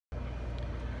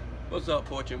What's up,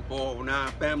 Fortune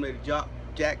 409 family? The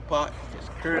jackpot is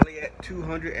currently at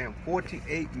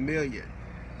 248 million.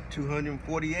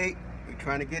 248. We're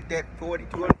trying to get that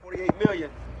 248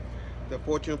 million. The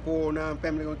Fortune 409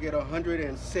 family gonna get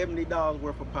 $170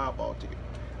 worth of Powerball ticket.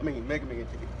 I mean Mega Million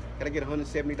ticket. Gotta get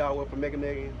 $170 worth of Mega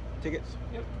Million tickets.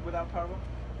 Yep, without Powerball?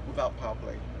 Without Power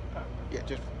Play. Yeah,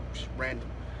 just random.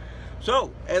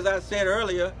 So, as I said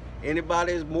earlier,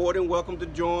 anybody is more than welcome to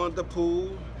join the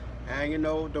pool. And you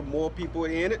know, the more people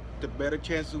in it, the better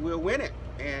chances we'll win it.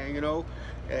 And you know,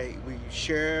 hey, we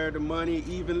share the money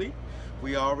evenly.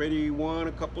 We already won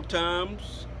a couple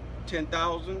times,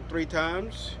 10,000, 3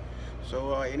 times.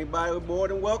 So anybody is more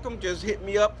than welcome. Just hit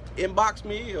me up, inbox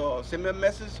me, or send me a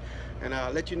message, and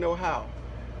I'll let you know how.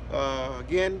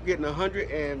 Again, getting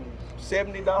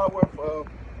 $170 worth of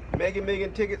Mega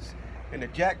Million tickets, and the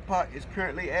jackpot is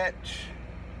currently at.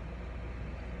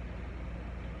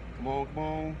 Come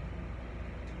on.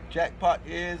 Jackpot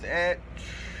is at.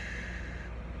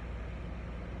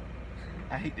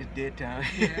 I hate this dead time.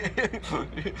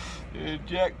 The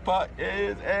jackpot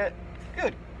is at.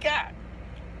 Good God.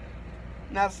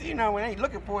 Now see, now when I ain't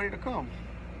looking for it, it'll come.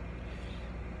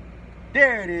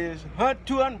 There it is.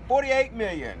 248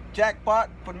 million. Jackpot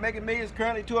for the Mega Millions is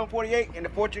currently 248, and the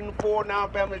Fortune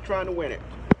 409 family is trying to win it.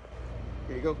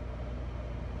 Here you go.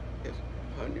 It's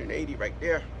 180 right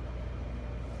there.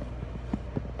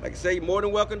 Like I say, you're more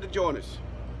than welcome to join us.